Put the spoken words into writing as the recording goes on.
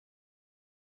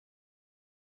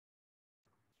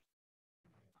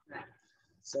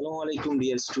Assalamu alaikum,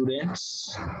 dear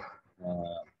students.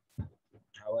 Uh,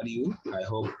 how are you? I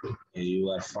hope you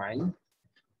are fine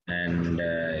and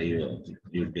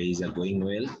your days are going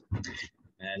well.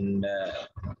 And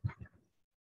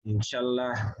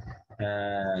inshallah,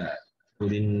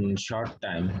 within short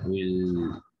time,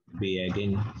 we'll meet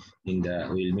again in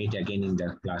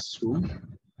the classroom,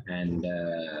 and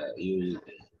you'll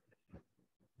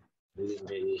within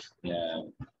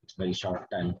very short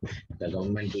time, the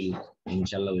government will,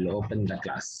 inshallah, will open the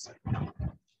class.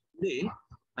 Today,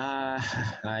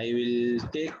 I will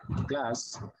take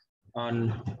class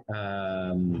on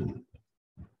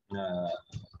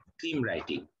theme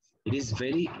writing. It is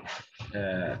very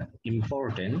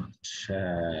important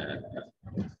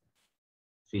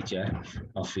feature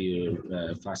of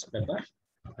your first paper,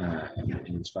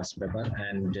 in first paper,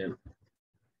 and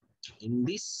in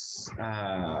this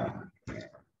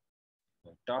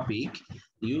topic,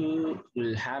 you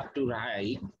will have to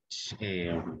write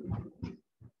a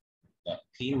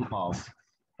theme of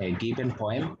a given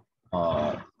poem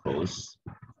or prose.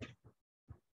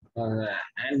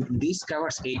 And this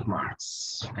covers 8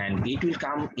 marks, and it will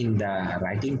come in the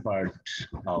writing part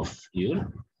of your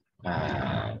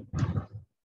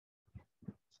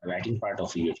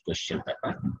question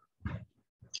paper.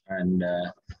 And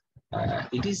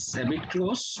it is a bit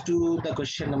close to the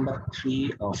question number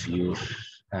 3 of your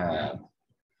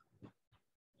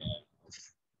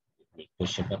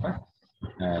question paper.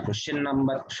 Question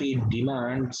number 3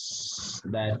 demands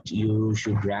that you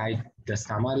should write the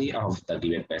summary of the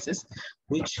given passage,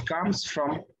 which comes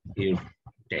from your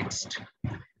text.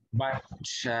 But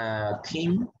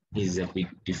theme is a bit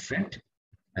different.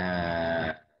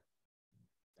 A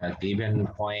given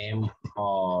poem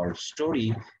or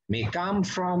story may come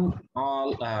from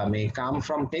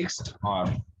text or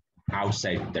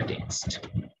outside the text.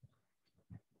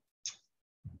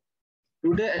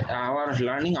 Today, our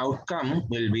learning outcome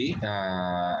will be,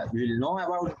 we will know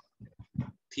about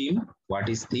theme. What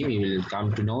is theme? You will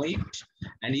come to know it.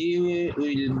 And you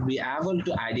will be able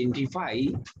to identify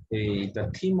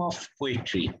the theme of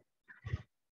poetry.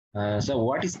 So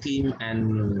what is theme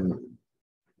and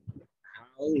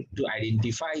how to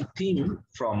identify theme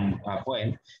from a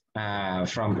poem?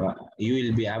 You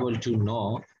will be able to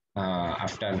know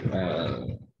after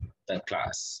the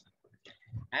class.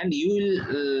 And you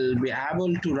will be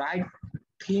able to write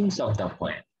themes of the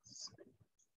poems.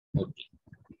 Okay.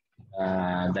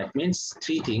 That means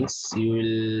 3 things. You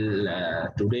will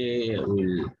today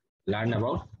will learn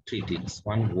about 3 things.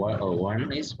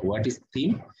 One is what is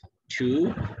theme.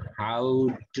 2, how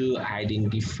to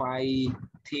identify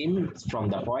themes from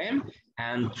the poem.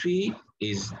 And 3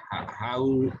 is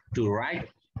how to write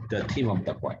the theme of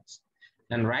the poems.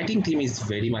 And writing theme is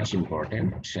very much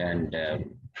important, and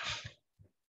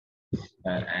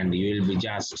you will be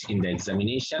judged in the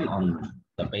examination on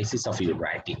the basis of your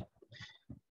writing.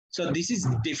 So this is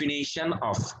definition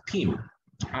of theme,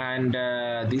 and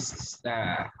I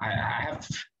have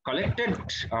collected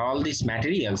all these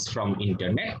materials from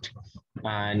internet.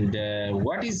 And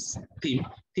what is theme?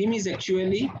 Theme is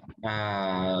actually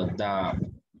the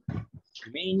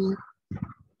main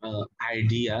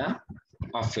idea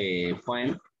of a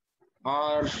poem,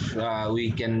 or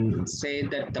we can say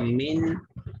that the main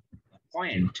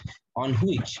point on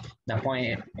which the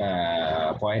poet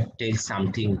tells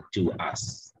something to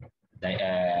us. The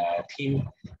theme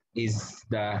is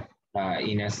the,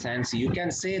 in a sense, you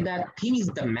can say that theme is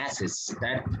the message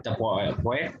that the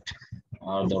poet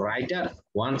or the writer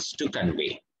wants to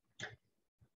convey.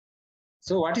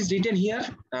 So what is written here?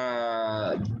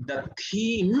 The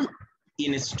theme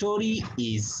in a story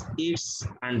is its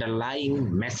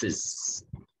underlying message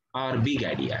or big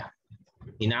idea.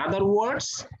 In other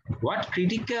words, what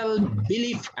critical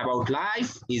belief about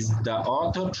life is the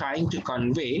author trying to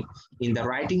convey in the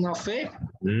writing of a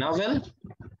novel,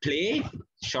 play,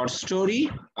 short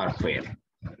story, or poem.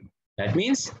 That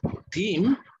means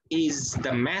theme is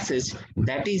the message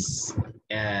that is,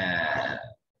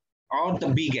 or the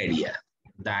big idea.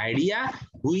 The idea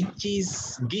which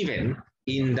is given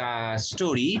in the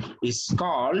story is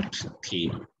called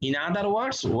theme. In other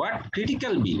words, what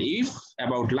critical belief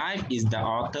about life is the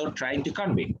author trying to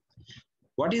convey?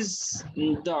 What is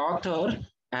the author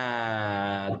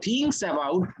thinks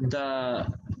about the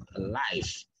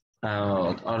life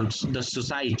or the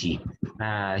society?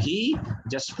 He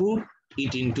just put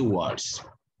it into words.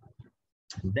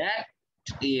 That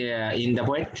in the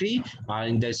poetry or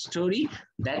in the story,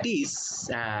 that is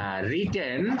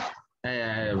written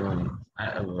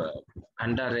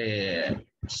under a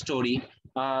story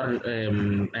or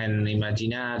an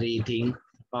imaginary thing,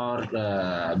 or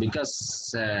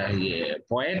because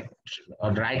poet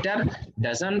or writer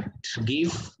doesn't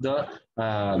give the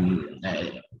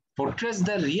portrays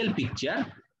the real picture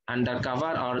under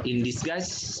cover or in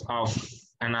disguise of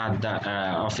another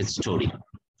of its story.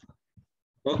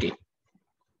 Okay,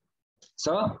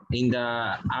 so in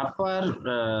the upper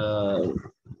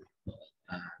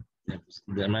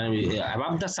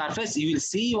above the surface, you will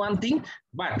see one thing,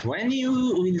 but when you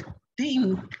will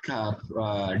think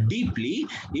deeply,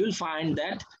 you will find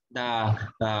that the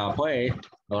poet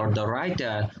or the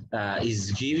writer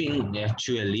is giving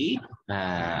actually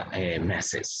a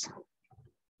message.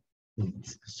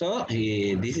 So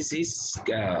this is his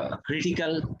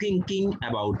critical thinking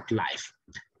about life.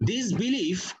 This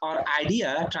belief or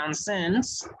idea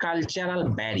transcends cultural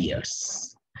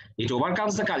barriers. It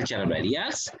overcomes the cultural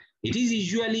barriers. It is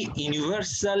usually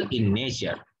universal in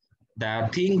nature. The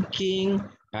thinking,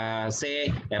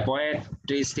 say a poet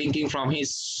is thinking from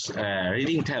his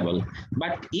reading table,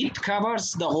 but it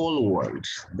covers the whole world.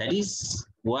 That is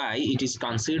why it is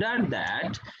considered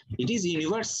that it is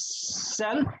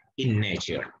universal in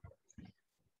nature.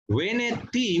 When a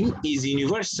theme is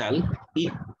universal,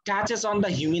 it touches on the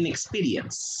human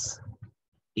experience.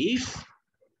 If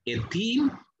a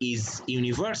theme is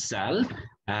universal,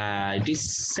 it is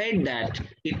said that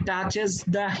it touches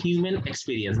the human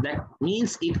experience. That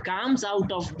means it comes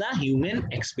out of the human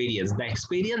experience, the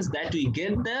experience that we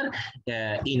get there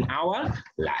in our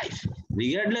life,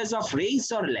 regardless of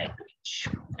race or language.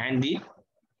 And it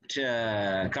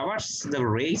covers the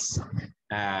race.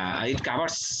 It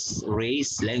covers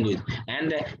race, language,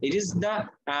 and it is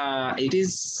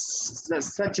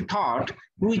such a thought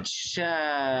which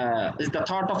is the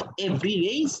thought of every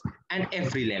race and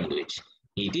every language.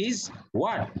 It is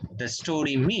what the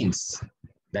story means.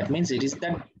 That means it is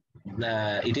the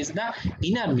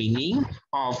inner meaning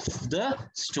of the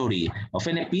story.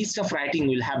 Often a piece of writing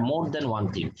will have more than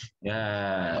one theme.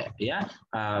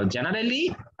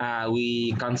 Generally,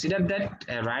 we consider that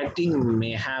writing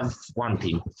may have one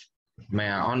theme,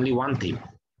 only one theme.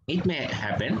 It may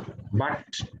happen, but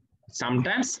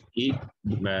sometimes the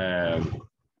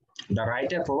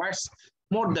writer provides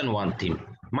more than one theme.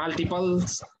 Multiple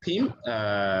theme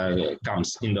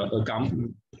comes in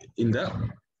the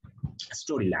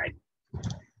storyline.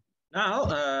 Now,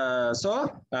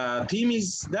 theme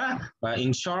is the,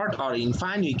 in short or in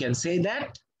fine, we can say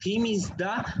that theme is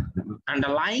the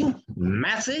underlying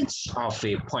message of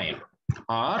a poem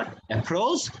or a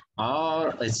prose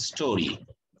or a story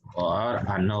or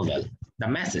a novel. The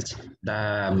message,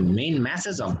 the main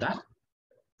message of the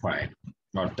poem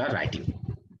or the writing.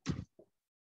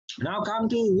 Now come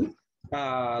to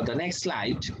the next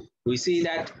slide. We see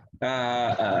that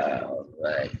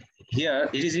here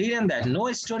it is written that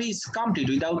no story is complete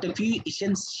without a few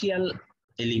essential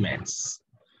elements.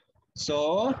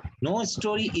 So no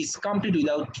story is complete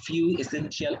without few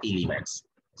essential elements.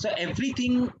 So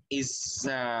everything is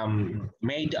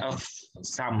made of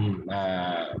some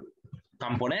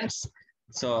components.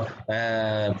 So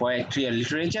poetry or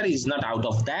literature is not out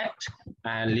of that.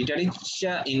 And in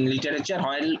literature,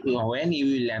 when you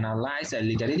will analyze a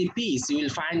literary piece, you will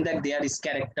find that there is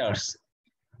characters,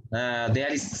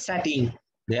 there is setting,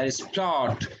 there is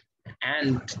plot,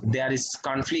 and there is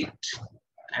conflict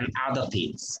and other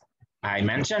things. I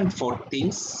mentioned 4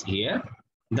 things here.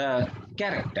 The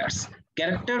characters.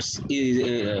 Characters is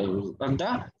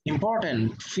the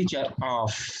important feature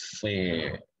of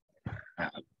a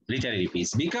literary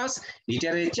piece, because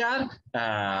literature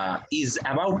is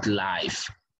about life.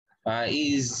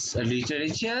 Is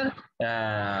literature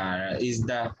is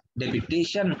the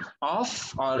depiction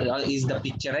of, or is the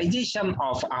picturization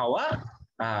of our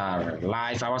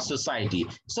life, our society.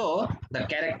 So the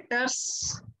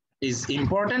characters is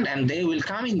important and they will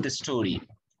come in the story.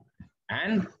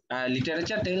 And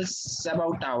literature tells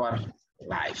about our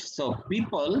life. So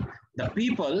the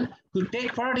people who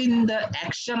take part in the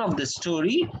action of the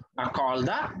story are called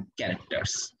the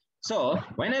characters. So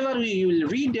whenever we will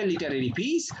read a literary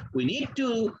piece, we need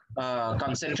to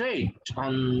concentrate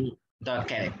on the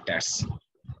characters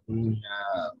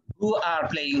who are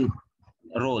playing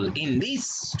a role in this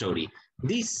story.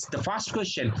 The first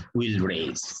question will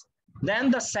raise.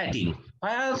 Then the setting,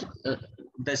 where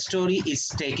the story is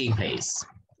taking place.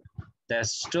 The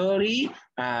story,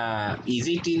 is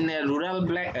it in a rural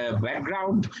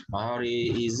background, or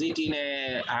is it in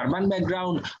a urban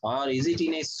background, or is it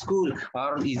in a school,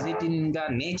 or is it in the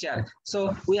nature?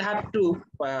 So we have to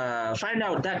find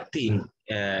out that thing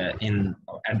at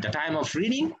the time of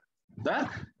reading the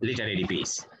literary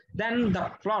piece. Then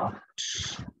the plot.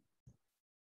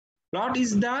 Plot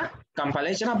is the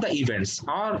compilation of the events,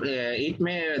 or it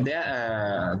may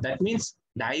that means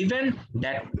the event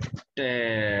that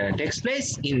takes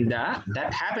place in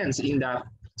that happens in the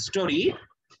story,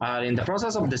 in the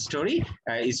process of the story,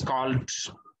 is called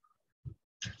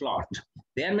plot.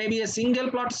 There may be a single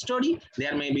plot story,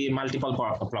 there may be multiple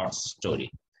plot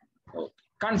story.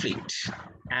 Conflict,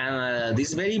 and this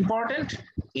is very important.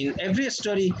 In every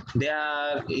story,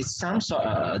 there is some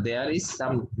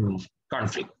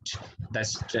conflict.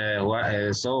 That's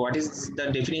so. What is the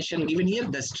definition given here?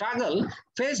 The struggle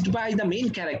faced by the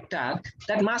main character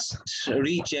that must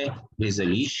reach a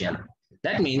resolution.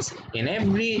 That means in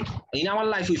our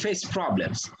life we face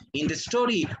problems. In the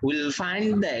story, we'll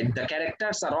find that the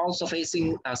characters are also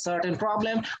facing a certain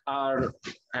problem or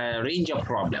a range of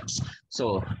problems.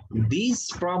 So these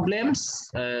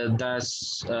problems, the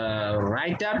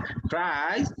writer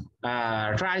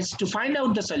tries to find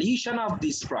out the solution of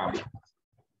this problem,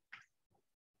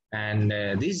 and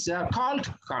these are called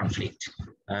conflict.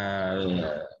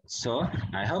 So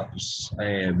I hope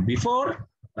before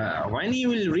when you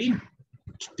will read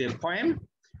the poem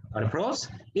or prose,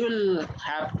 you will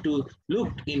have to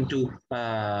look into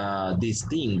these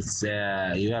things.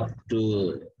 You have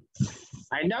to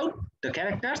find out the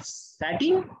characters,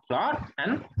 setting, plot,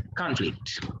 and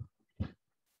conflict.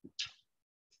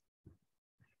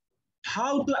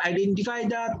 How to identify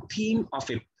the theme of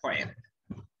a poem?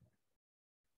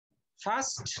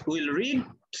 First, we'll read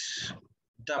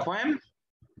the poem,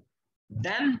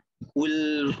 then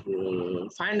we'll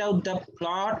find out the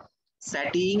plot,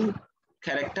 setting,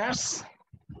 characters.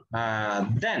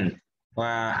 Then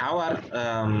our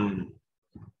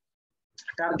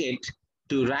target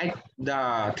to write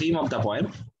the theme of the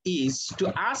poem is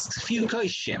to ask few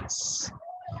questions.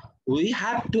 We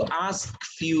have to ask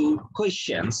few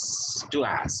questions to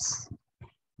us.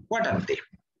 What are they?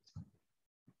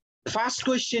 The first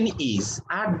question is,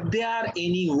 are there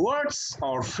any words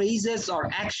or phrases or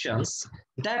actions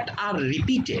that are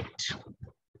repeated?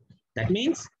 That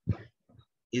means,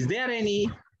 is there any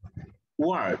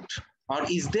word or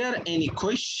is there any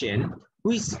question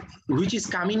which is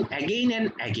coming again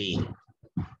and again?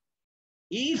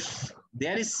 If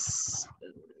there is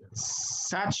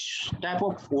such type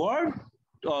of word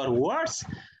or words,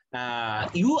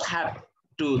 you have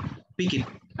to pick it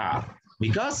up,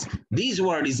 because this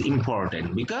word is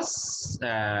important, because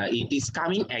it is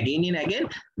coming again and again.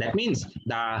 That means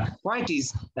the poet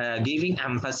is giving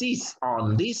emphasis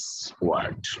on this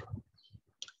word.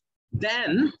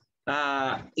 Then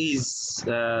the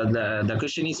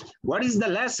question is, what is the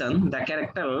lesson the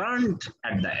character learned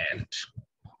at the end?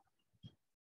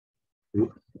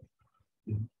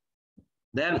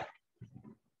 Then,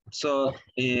 so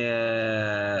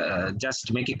just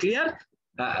to make it clear,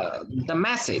 the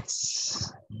message,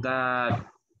 the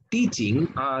teaching,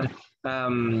 or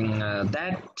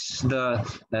that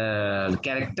the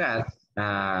character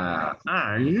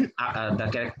the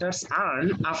characters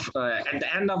earn at the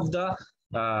end of the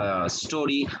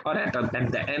story, or at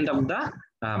the end of the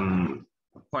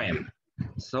poem.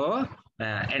 So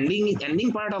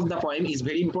ending part of the poem is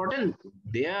very important.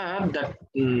 There the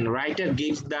writer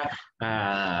gives the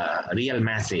real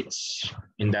message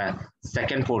in the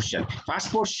second portion.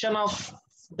 First portion of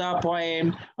the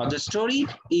poem or the story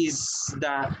is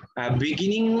the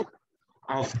beginning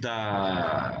of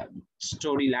the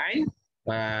storyline,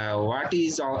 what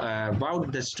is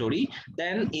about the story.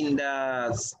 Then in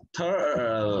the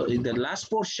in the last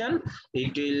portion,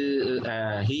 it will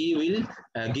he will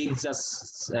give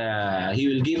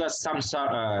us some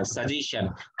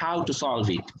suggestion how to solve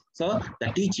it. So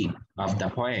the teaching of the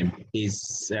poem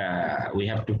is we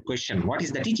have to question, what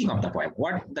is the teaching of the poem?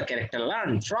 What the character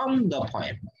learned from the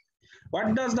poem?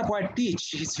 What does the poet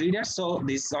teach his readers? So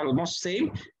this is almost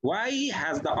same. Why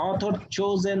has the author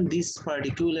chosen this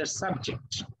particular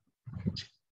subject?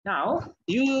 Now,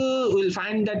 you will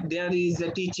find that there is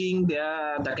a teaching,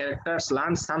 the characters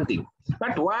learn something.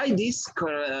 But why this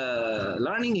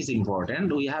learning is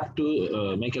important, we have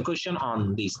to make a question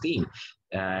on this thing.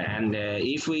 And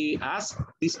if we ask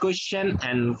this question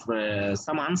and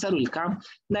some answer will come,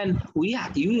 then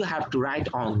you have to write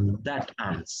on that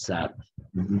answer.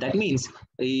 That means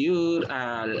the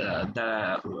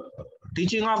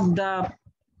teaching of the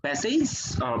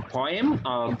passage or poem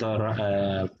or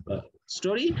the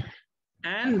story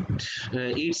and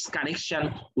its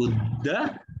connection with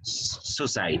the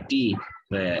society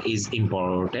is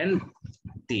important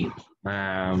thing.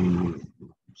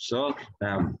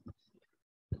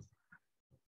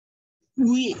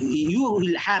 You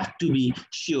will have to be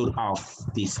sure of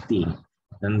this thing.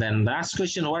 And then last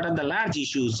question, what are the large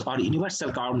issues or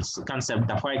universal concept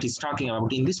the poet is talking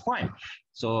about in this poem?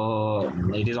 So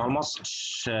it is almost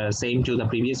same to the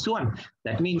previous one.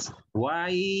 That means why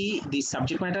the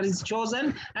subject matter is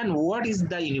chosen and what is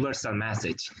the universal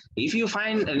message. If you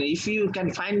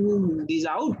can find this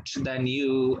out, then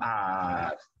you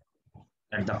are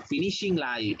at the finishing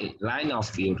line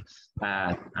of your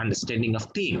understanding of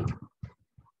theme.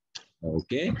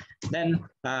 Okay, then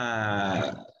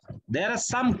there are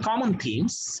some common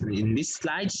themes in these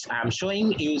slides. I'm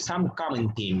showing you some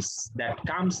common themes that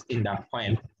comes in the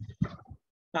poem.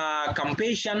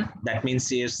 Compassion, that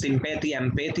means your sympathy,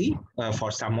 empathy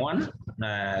for someone.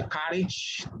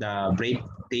 Courage, the brave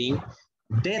thing.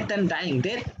 Death and dying.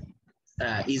 Death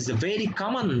is a very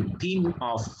common theme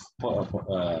of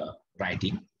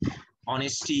writing.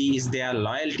 Honesty is there,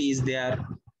 loyalty is there,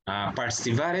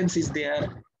 perseverance is there,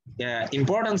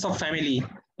 importance of family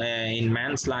in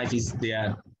man's life is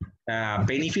there,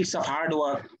 benefits of hard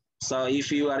work. So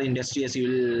if you are industrious, you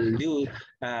will do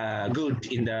good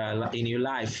in your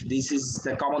life. This is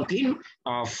the common theme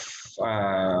of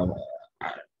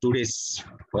today's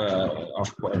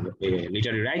of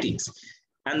literary writings.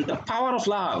 And the power of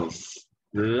love,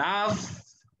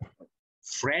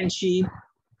 friendship,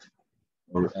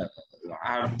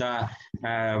 are the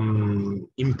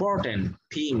important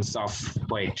themes of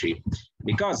poetry,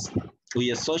 because we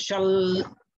are social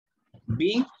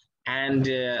being, and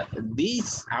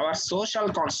our social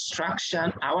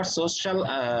construction, our social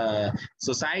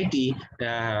society,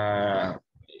 the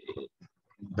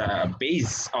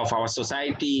base of our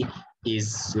society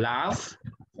is love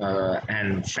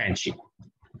and friendship.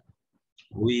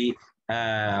 We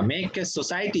make a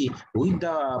society with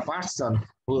the person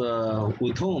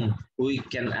with whom we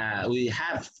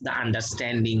have the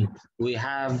understanding, we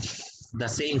have the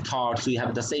same thoughts, we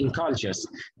have the same cultures.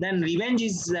 Then revenge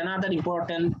is another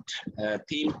important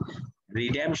theme.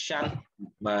 Redemption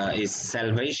is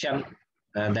salvation.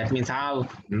 That means how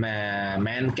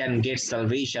man can get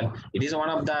salvation. It is one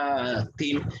of the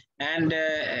theme. And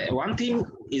one theme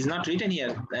is not written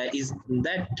here, is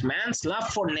that man's love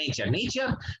for nature.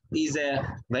 Nature is a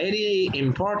very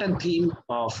important theme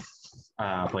of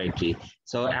poetry.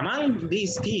 So among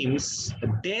these themes,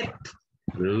 death,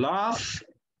 love,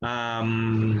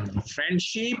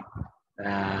 friendship,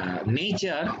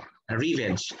 nature,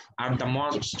 revenge are the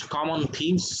most common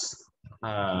themes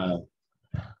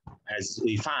as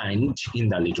we find in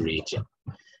the literature.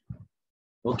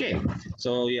 Okay,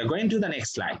 so we are going to the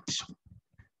next slide.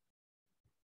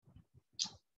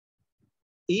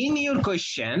 In your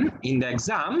question in the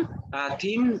exam,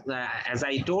 theme, as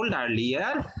I told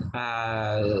earlier,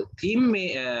 theme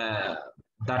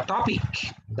the topic,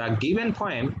 the given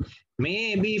poem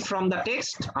may be from the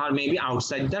text or maybe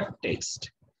outside the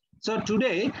text. So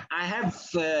today I have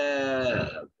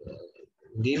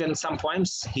given some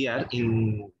poems here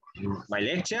in my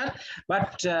lecture,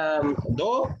 but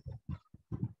though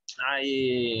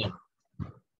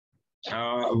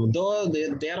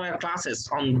there are classes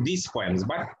on these poems,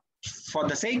 but for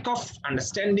the sake of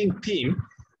understanding theme,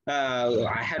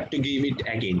 I have to give it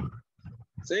again.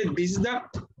 So this is the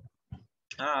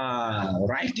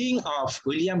writing of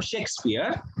William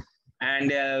Shakespeare, and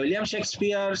William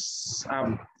Shakespeare's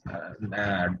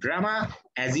drama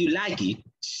As You Like It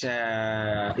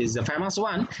is a famous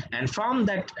one, and from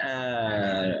that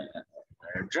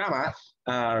drama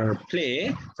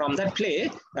play, from that play,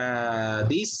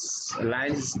 these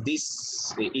lines,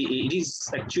 it is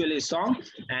actually a song,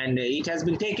 and it has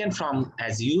been taken from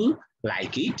As You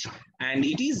Like It, and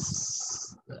it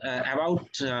is about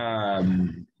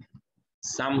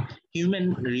some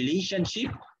human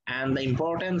relationship and the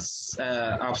importance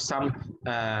of some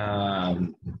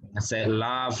say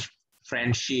love,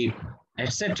 friendship,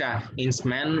 etc. in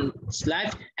man's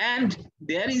life. And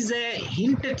there is a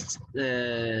hinted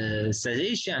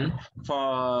suggestion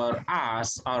for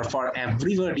us or for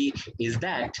everybody is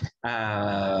that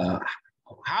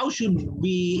how should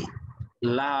we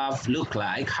love look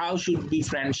like? How should be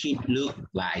friendship look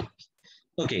like?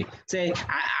 Okay, say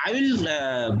I will,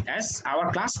 as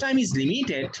our class time is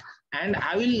limited, and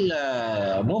I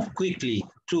will move quickly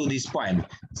through this poem.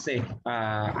 Say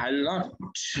I will not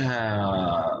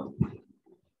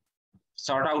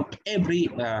sort out every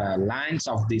lines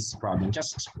of this problem,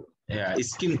 just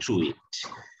skim through it.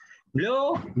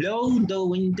 Blow, blow the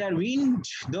winter wind,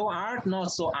 thou art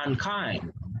not so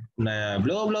unkind.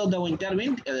 Blow, blow the winter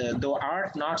wind, thou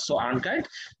art not so unkind.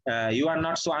 You are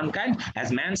not so unkind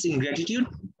as man's ingratitude.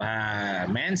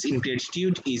 Man's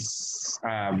ingratitude is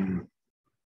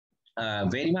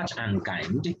very much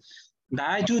unkind.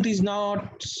 Thy tooth is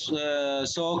not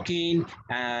so keen,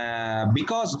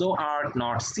 because thou art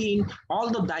not seen.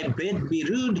 Although thy breath be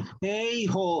rude, hey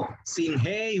ho, sing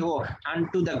hey ho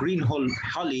unto the green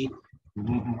holly.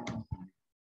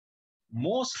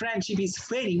 Most friendship is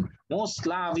fading, most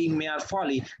loving mere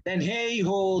folly. Then hey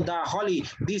ho, the holly,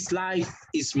 this life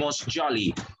is most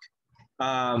jolly.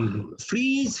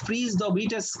 Freeze the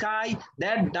bitter sky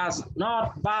that does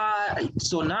not buy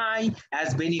so nigh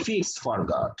as benefits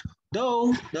forgot.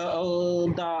 Though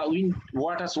the wind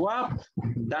water swap,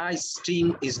 thy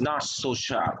sting is not so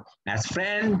sharp. As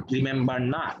friend, remember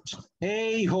not.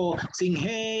 Hey ho, sing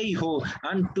hey ho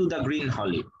unto the green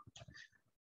holly.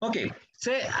 Okay,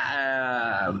 say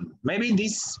maybe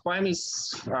this poem is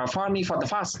for me for the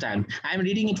first time. I'm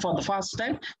reading it for the first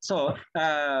time. So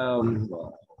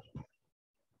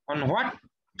on what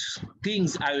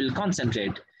things I will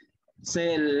concentrate. So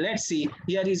let's see,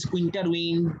 here is winter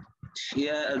wind,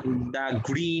 here the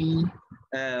green,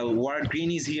 word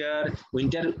green is here,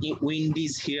 winter wind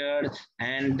is here,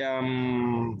 and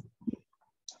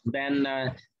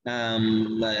then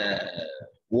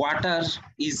water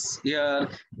is here,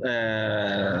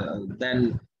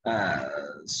 then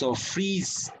so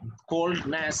freeze,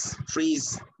 coldness,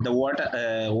 freeze, the water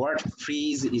word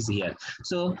freeze is here.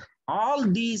 So all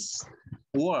these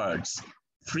words,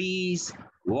 freeze,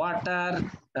 water,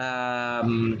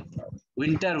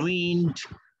 winter wind,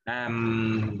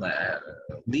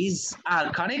 these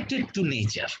are connected to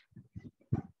nature.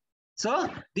 So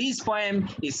this poem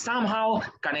is somehow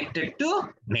connected to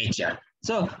nature.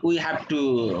 So we have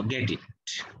to get it.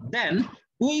 Then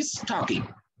who is talking?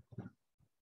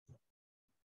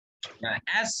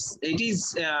 As it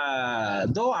is,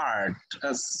 though art,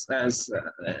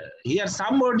 here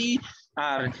somebody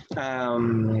are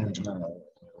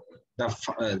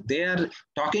they are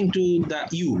talking to the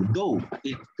you, though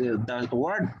it the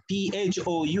word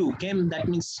thou came, that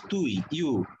means to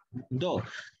you, though.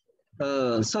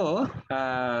 So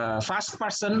first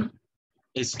person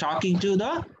is talking to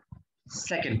the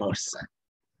second person.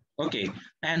 Okay,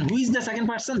 and who is the second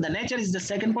person? The nature is the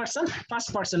second person.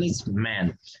 First person is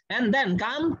man. And then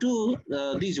come to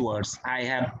these words. I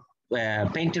have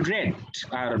painted red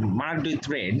or marked with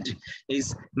red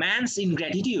is man's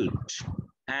ingratitude.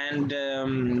 And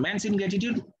man's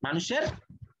ingratitude, মানুষের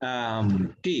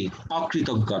কি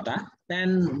অকৃতজ্ঞতা. Then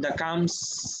there comes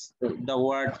the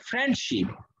word friendship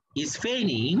is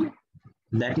feigning.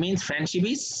 That means friendship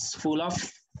is full of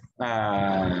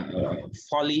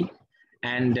folly,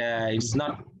 and it's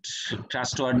not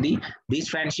trustworthy. This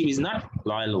friendship is not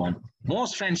loyal one.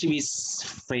 Most friendship is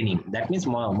feigning. That means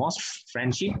most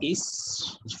friendship is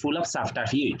full of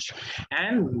subterfuge,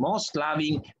 and most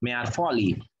loving mere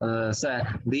folly. So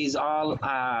these all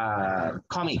are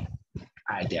comic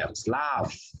items. Love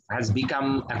has become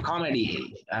a comedy.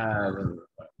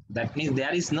 That means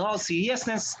there is no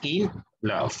seriousness in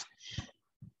love.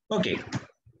 Okay.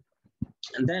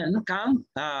 And then come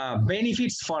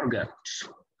benefits forgot.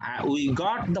 We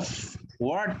got the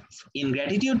word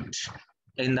ingratitude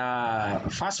in the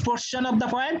first portion of the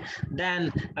poem.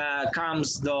 Then comes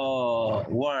the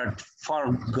word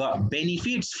forgot,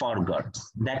 benefits forgot.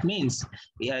 That means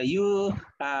you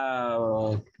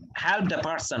helped a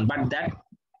person, but that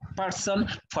person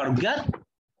forgot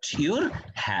your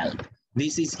help.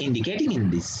 This is indicating in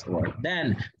this word. Then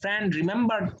friend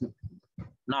remembered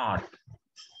not.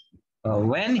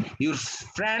 When your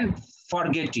friend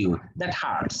forget you, that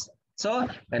hurts. So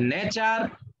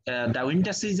nature, the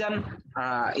winter season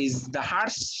is the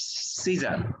harsh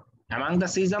season. Among the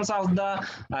seasons of the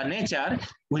nature,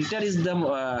 winter is the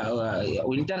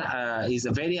is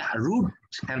a very rude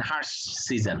and harsh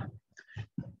season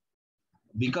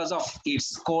because of its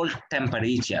cold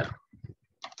temperature.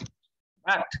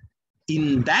 But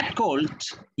in that cold,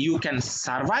 you can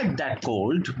survive that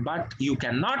cold, but you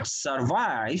cannot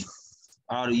survive,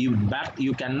 or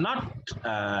you cannot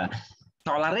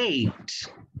tolerate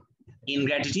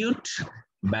ingratitude,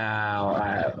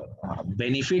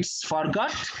 benefits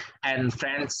forgot, and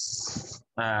friends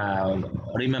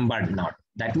remembered not.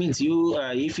 That means you,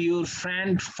 if your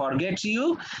friend forgets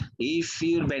you, if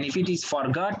your benefit is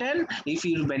forgotten, if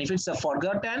your benefits are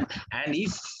forgotten, and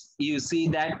if you see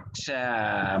that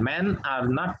men are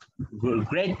not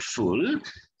grateful,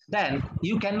 then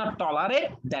you cannot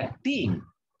tolerate that thing.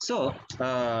 So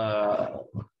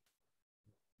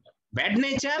bad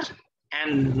nature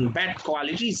and bad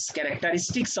qualities,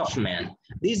 characteristics of man,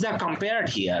 these are compared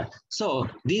here. So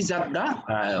these are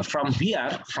the from here,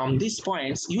 from these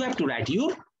points, you have to write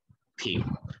your theme.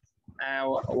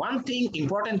 One thing,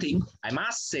 important thing I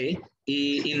must say,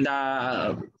 in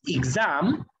the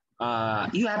exam,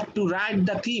 you have to write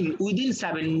the theme within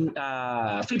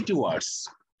 50 words.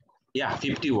 Yeah,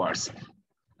 50 words.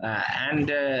 And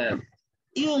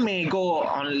you may go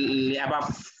only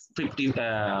above 50,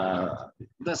 up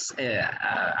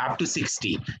to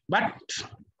 60. But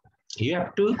you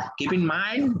have to keep in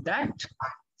mind that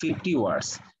 50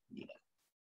 words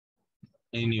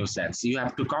in your sense. You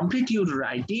have to complete your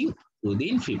writing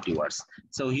within 50 words.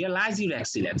 So here lies your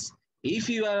excellence. If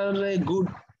you are a good,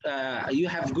 you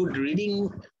have good reading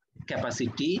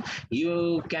capacity,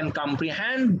 you can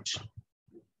comprehend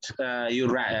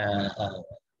the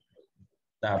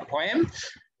poem,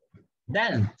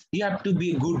 then you have to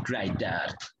be a good writer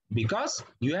because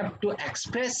you have to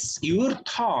express your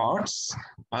thoughts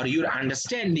or your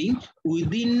understanding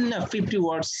within 50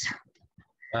 words,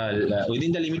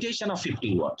 within the limitation of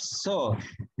 50 words. So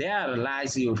there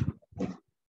lies your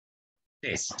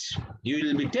test. You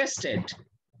will be tested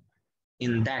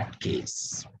in that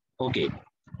case. Okay.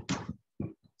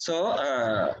 So,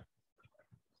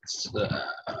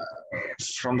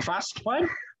 from the first point,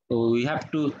 we have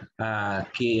to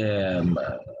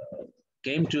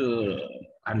came to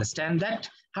understand that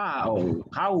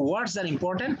how words are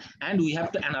important, and we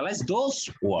have to analyze those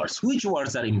words. Which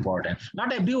words are important?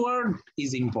 Not every word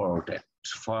is important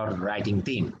for writing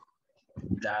theme.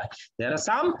 There are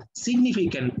some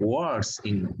significant words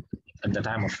at the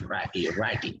time of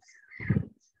writing.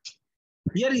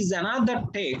 Here is another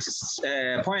text,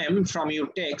 poem from your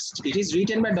text. It is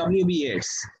written by W.B. Yeats,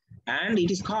 and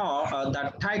it is called,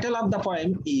 the title of the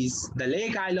poem is The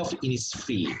Lake Isle of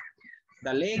Innisfree.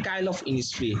 The Lake Isle of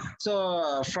Innisfree.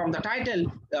 So from the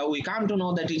title, we come to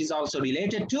know that it is also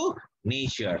related to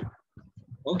nature.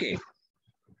 Okay.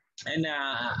 And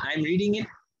I'm reading it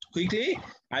quickly.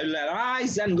 I will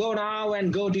arise and go now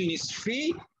and go to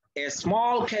Innisfree, a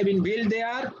small cabin built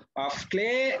there of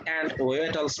clay and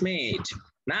wattles made.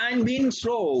 9 beans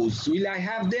rows will I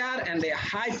have there, and a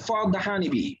hive for the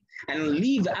honeybee, and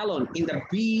live alone in the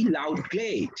bee-loud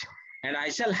glade. And I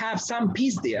shall have some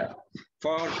peace there,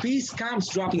 for peace comes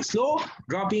dropping slow,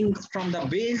 dropping from the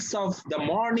veils of the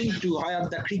morning to where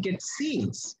the cricket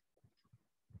sings.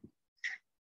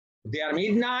 There are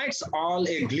midnights all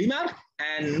a glimmer,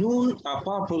 and noon a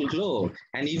purple glow,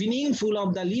 and evening full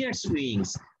of the linnet's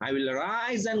wings. I will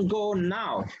rise and go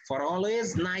now, for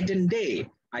always night and day.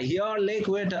 I hear lake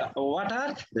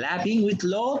water lapping with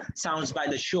low sounds by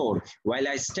the shore, while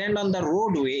I stand on the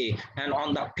roadway and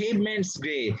on the pavement's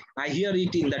gray. I hear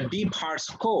it in the deep heart's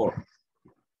core.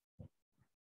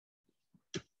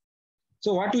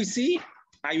 So what we see,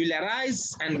 I will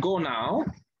arise and go now.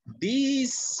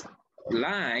 These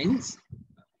lines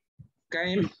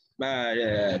came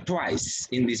twice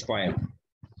in this poem.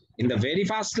 In the very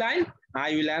first line,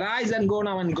 I will arise and go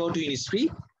now and go to Innisfree.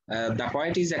 The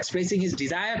poet is expressing his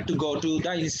desire to go to the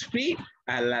Innisfree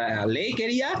lake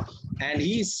area, and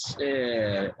he's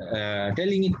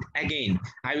telling it again.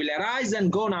 I will arise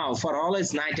and go now, for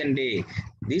always night and day.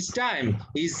 This time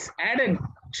he's added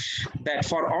that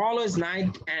for always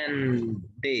night and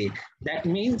day. That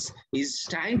means it's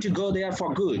time to go there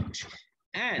for good.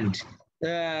 And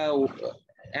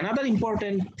another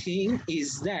important thing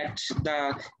is that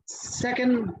the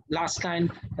second last line,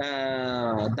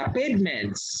 the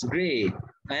pavements gray,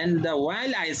 and the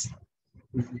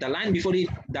line before it,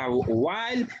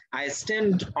 while I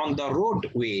stand on the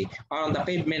roadway or on the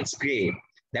pavements gray.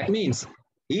 That means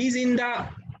he's in the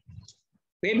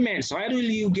pavements. Where will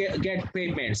you get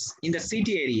pavements? In the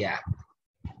city area.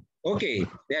 Okay,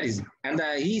 there is. And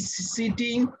he's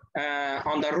sitting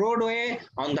on the roadway,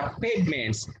 on the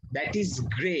pavements. That is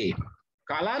gray.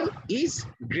 Color is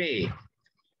gray.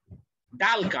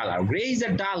 Dull color. Gray is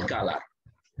a dull color.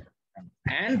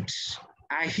 And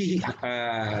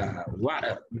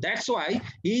that's why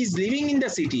he is living in the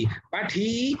city, but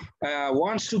he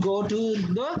wants to go to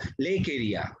the lake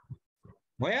area.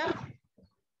 Where?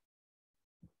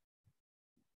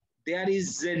 There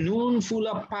is a noon full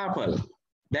of purple.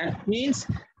 That means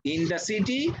in the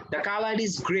city, the color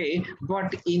is gray,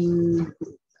 but in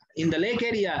the lake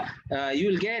area, you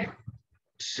will get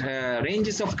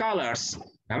ranges of colors.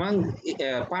 Among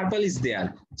purple is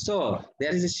there. So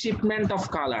there is a shipment of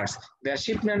colors. The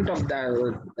shipment of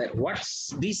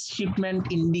what's this shipment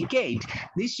indicate?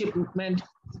 This shipment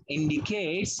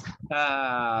indicates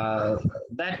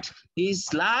that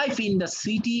his life in the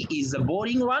city is a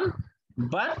boring one,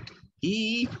 but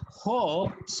he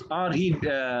hopes or he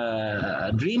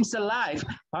dreams a life.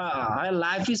 Our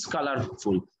life is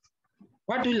colorful.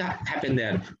 What will happen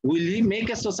there? Will he make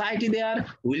a society there?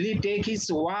 Will he take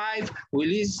his wife? Will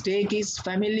he take his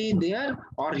family there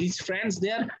or his friends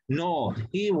there? No,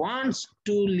 he wants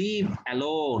to live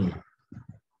alone.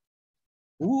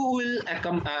 who will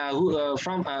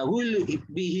who will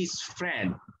be his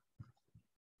friend?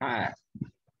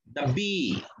 The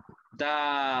bee,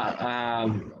 the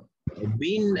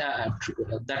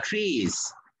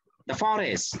trees, the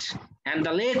forest, and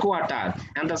the lake water,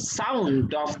 and the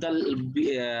sound of the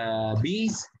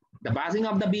bees, the buzzing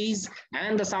of the bees,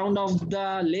 and the sound of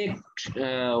the lake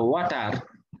water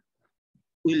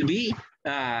will be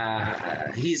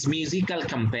his musical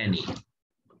company.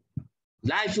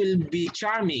 Life will be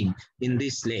charming in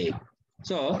this lake.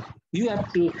 So you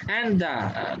have to, and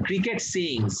the cricket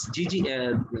sings,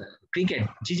 cricket,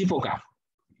 Gigi Poka.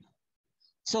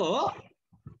 So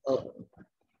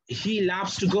he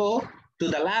loves to go to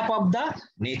the lap of the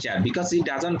nature because he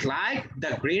doesn't like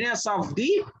the grayness of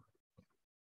the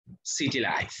city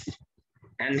life.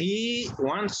 And he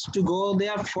wants to go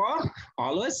there for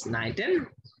always night and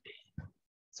day.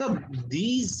 So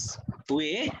these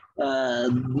way,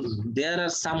 there are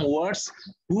some words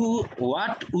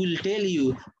what will tell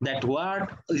you that what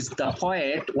is the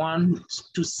poet wants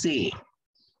to say.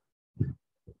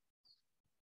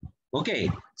 Okay,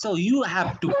 so you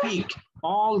have to pick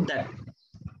all that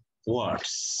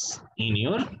words in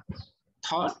your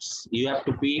thoughts. You have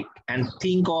to pick and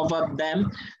think over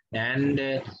them, and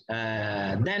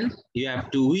then you have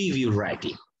to weave your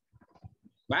writing,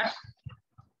 but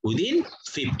within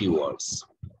 50 words.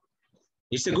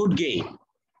 It's a good game.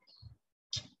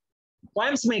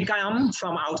 Poems may come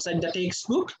from outside the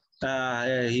textbook.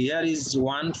 Here is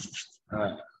one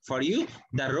for you.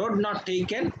 The Road Not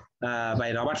Taken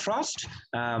by Robert Frost.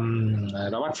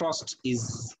 Robert Frost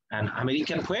is an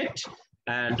American poet.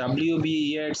 W.B.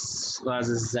 Yeats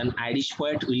was an Irish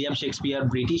poet. William Shakespeare,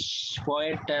 British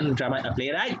poet and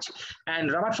playwright.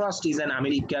 And Robert Frost is an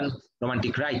American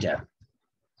romantic writer.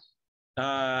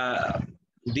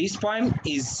 This poem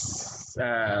is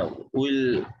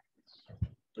will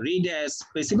read a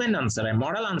specimen answer, a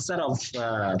model answer of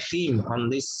theme on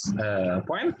this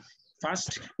poem.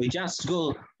 First, we just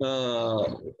go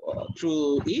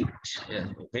through it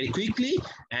very quickly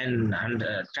and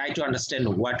try to understand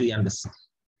what we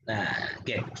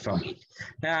get from it.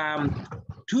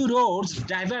 Two roads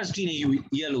diverged in a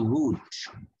yellow wood.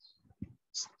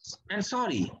 And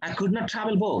sorry, I could not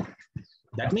travel both.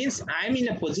 That means I'm in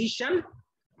a position,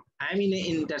 I'm in an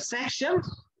intersection,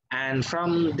 and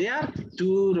from there,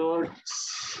 two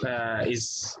roads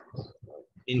is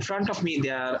in front of me.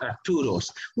 There are two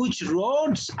roads. Which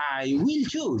roads I will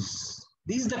choose?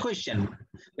 This is the question.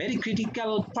 Very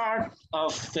critical part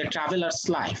of a traveler's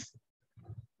life.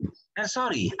 And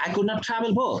sorry, I could not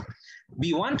travel both.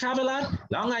 Be one traveler,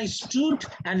 long I stood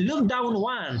and looked down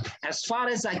one as far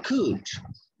as I could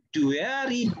to where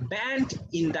it bent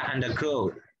in the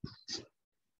undergrowth.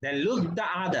 Then looked the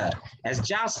other as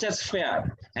just as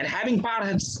fair, and having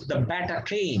perhaps the better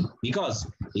claim, because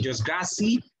it was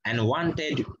grassy and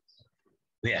wanted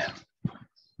wear.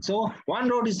 So one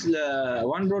road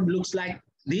looks like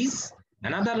this,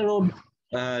 another road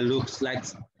looks like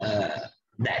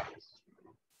that,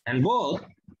 and both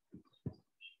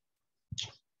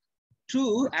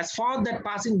true as far that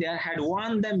passing there had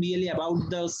warned them really about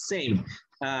the same.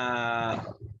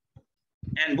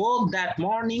 And both that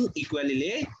morning equally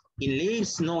lay, in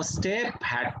leaves no step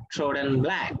had trodden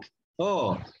black.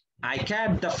 Oh, I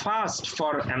kept the fast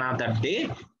for another day,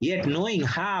 yet knowing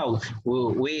how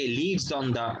way leads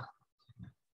on the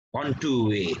onto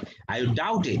way, I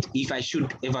doubted if I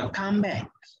should ever come back.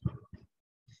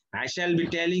 I shall be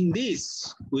telling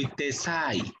this with a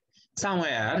sigh.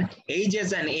 Somewhere,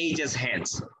 ages and ages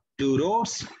hence, two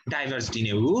roads diverged in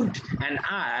a wood, and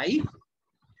I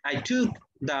took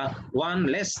the one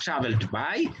less traveled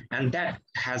by, and that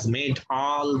has made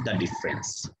all the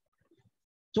difference.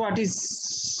 So what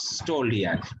is told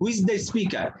here? Who is the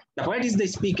speaker? The poet is the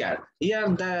speaker.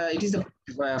 Here it is the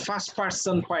first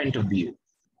person point of view.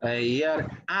 Here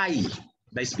I,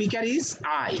 the speaker is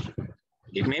I.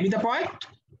 It may be the poet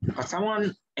or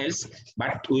someone else,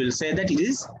 but we will say that it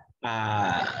is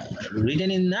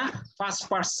written in the first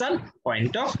person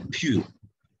point of view.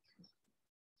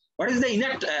 What is the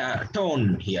inner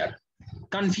tone here?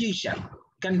 Confusion.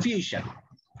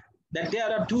 That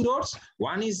there are two roads.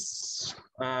 One is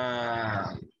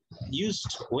well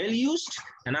used,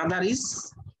 another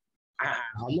is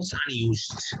almost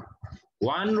unused.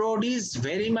 One road is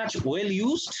very much well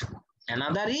used,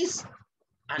 another is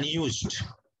unused.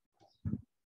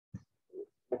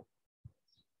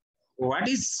 What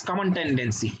is common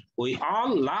tendency? We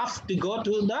all love to go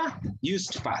to the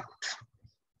used path.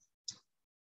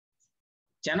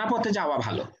 Chanapothe jawa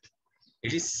bhalo.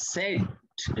 It is said,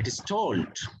 it is told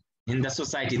in the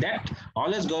society that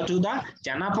always go to the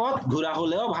Chanapot, Ghura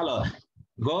holeo bhalo.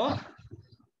 Go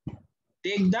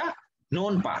take the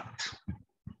known path.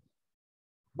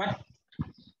 But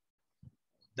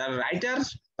the writer,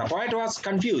 the poet was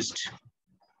confused.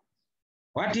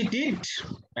 What he did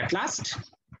at last,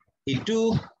 he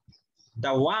took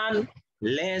the one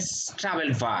less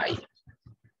traveled by.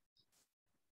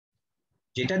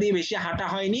 যেটা দিয়ে বেশি হাঁটা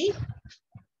হয়নি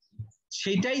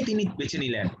সেটাই তিনি বেছে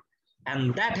নিলেন, and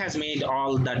that has made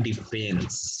all the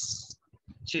difference.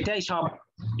 সেটাই সব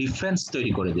ডিফারেন্স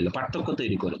তৈরি করে দিল, পার্থক্য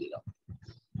তৈরি করে দিল।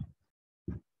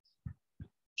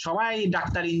 সবাই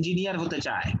ডাক্তার ইঞ্জিনিয়ার হতে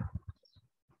চায়,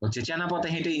 হচ্ছে চেনা পথে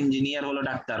হেঁটে ইঞ্জিনিয়ার হলো,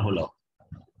 ডাক্তার হলো,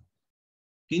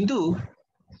 কিন্তু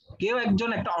কেউ একজন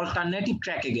একটা অল্টারনেটিভ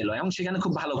ট্র্যাকে গেল এবং সেখানে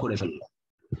খুব ভালো করে ফেললো।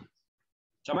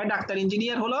 সবাই ডাক্তার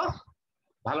ইঞ্জিনিয়ার হলো,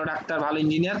 ভালো ডাক্তার ভালো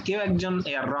ইঞ্জিনিয়ার, কেউ একজন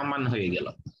এআর রহমান হয়ে গেল,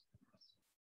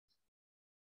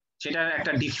 সেটার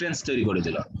একটা ডিফারেন্স তৈরি করে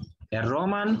দিল। AR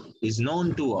Rahman is known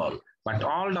to all, but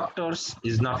all doctors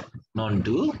is not known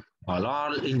to all.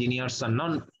 All engineers are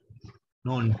not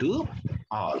known to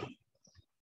all.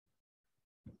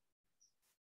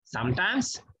 Sometimes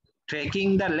taking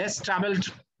the less traveled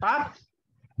path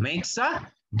makes a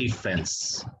difference.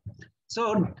 So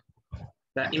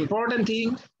the important thing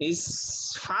is,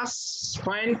 first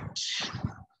point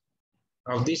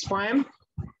of this poem,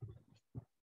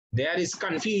 there is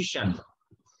confusion.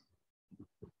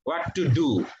 What to do?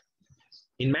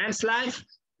 In man's life,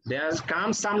 there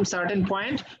comes some certain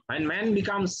point when man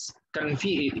becomes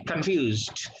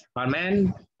confused, or man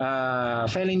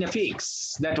fell in a fix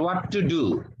that what to do.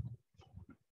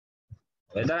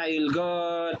 Whether I will go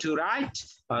to right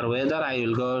or whether I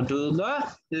will go to the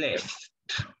left.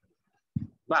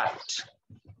 But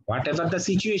whatever the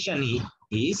situation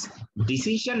is,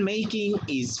 decision making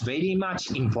is very much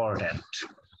important.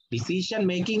 Decision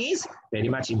making is very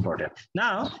much important.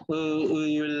 Now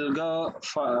we will go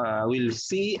for we'll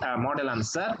see a model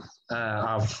answer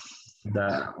of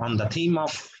on the theme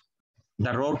of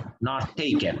the road not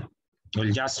taken.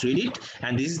 We'll just read it,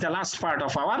 and this is the last part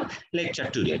of our lecture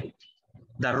today.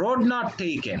 The road not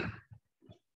taken.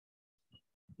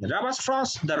 Robert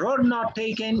Frost, The Road Not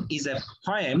Taken is a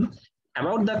poem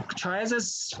about the choices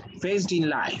faced in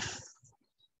life.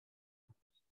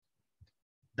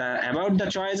 About the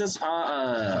choices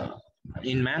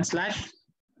in man's life.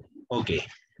 Okay.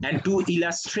 And to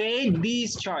illustrate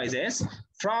these choices,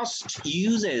 Frost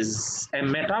uses a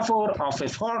metaphor of a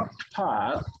forked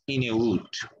path in a wood.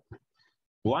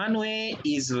 One way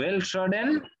is well trodden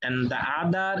and the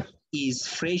other is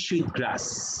fresh with grass.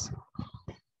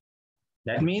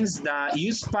 That means the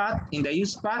use path, in the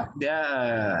use path,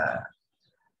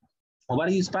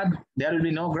 overuse path, there will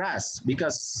be no grass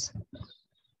because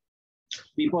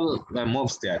people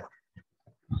moves there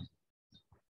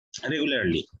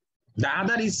regularly. The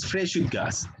other is fresh with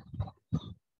grass.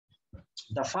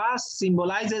 The first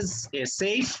symbolizes a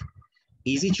safe,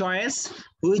 easy choice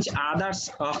which others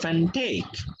often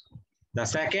take. The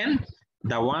second,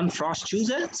 the one Frost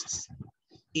chooses,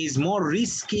 is more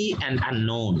risky and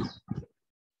unknown.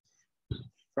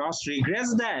 Frost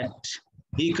regrets that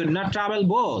he could not travel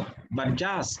both, but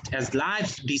just as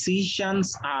life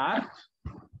decisions are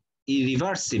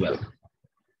irreversible,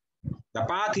 the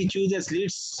path he chooses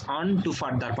leads on to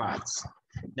further paths.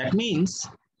 That means,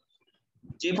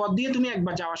 যে পথ দিয়ে তুমি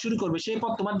একবার যাওয়া শুরু করবে সেই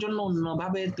পথ তোমার জন্য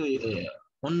অন্যভাবে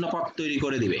অন্য পথ তৈরি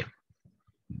করে দিবে,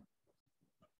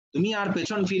 তুমি আর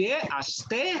পেছন ফিরে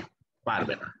আসতে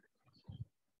পারবে না।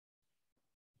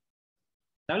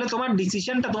 তাহলে তোমার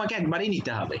ডিসিশনটা তোমাকে একবারই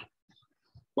নিতে হবে।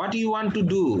 What you want to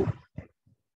do?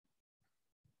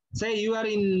 Say you are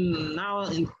in now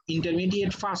in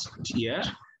intermediate first year.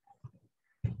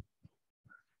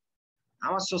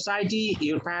 Our society,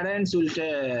 your parents will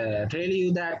tell you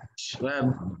that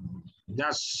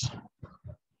just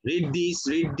read this,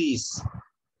 read this.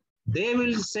 They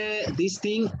will say this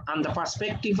thing on the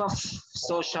perspective of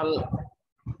social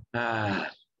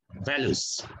values,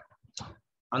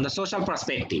 on the social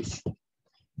perspective.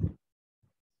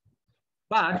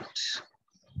 But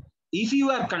if you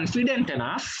are confident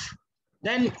enough,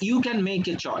 then you can make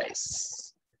a choice.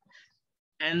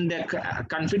 And the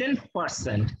confident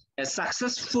person, a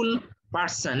successful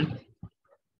person,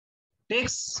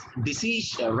 takes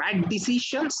right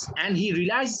decisions and he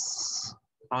relies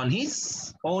on his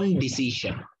own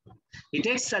decision. He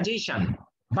takes suggestion,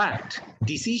 but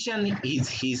decision is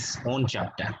his own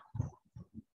chapter.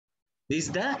 This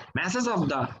is the message of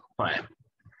the poem.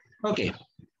 Okay,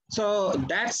 so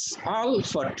that's all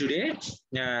for today.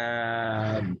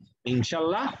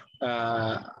 Inshallah,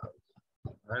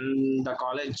 when the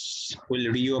college will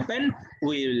reopen,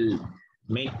 we'll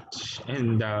meet in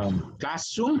the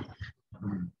classroom.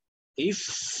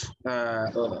 if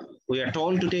we are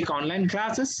told to take online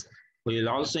classes, we will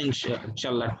also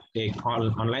inshallah take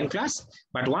online class.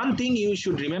 But one thing you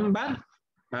should remember,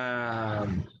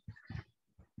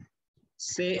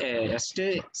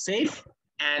 stay safe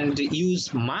and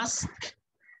use mask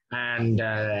and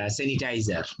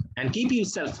sanitizer and keep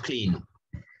yourself clean.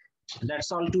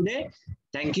 That's all today.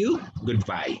 Thank you.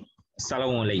 Goodbye.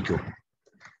 Assalamu alaikum.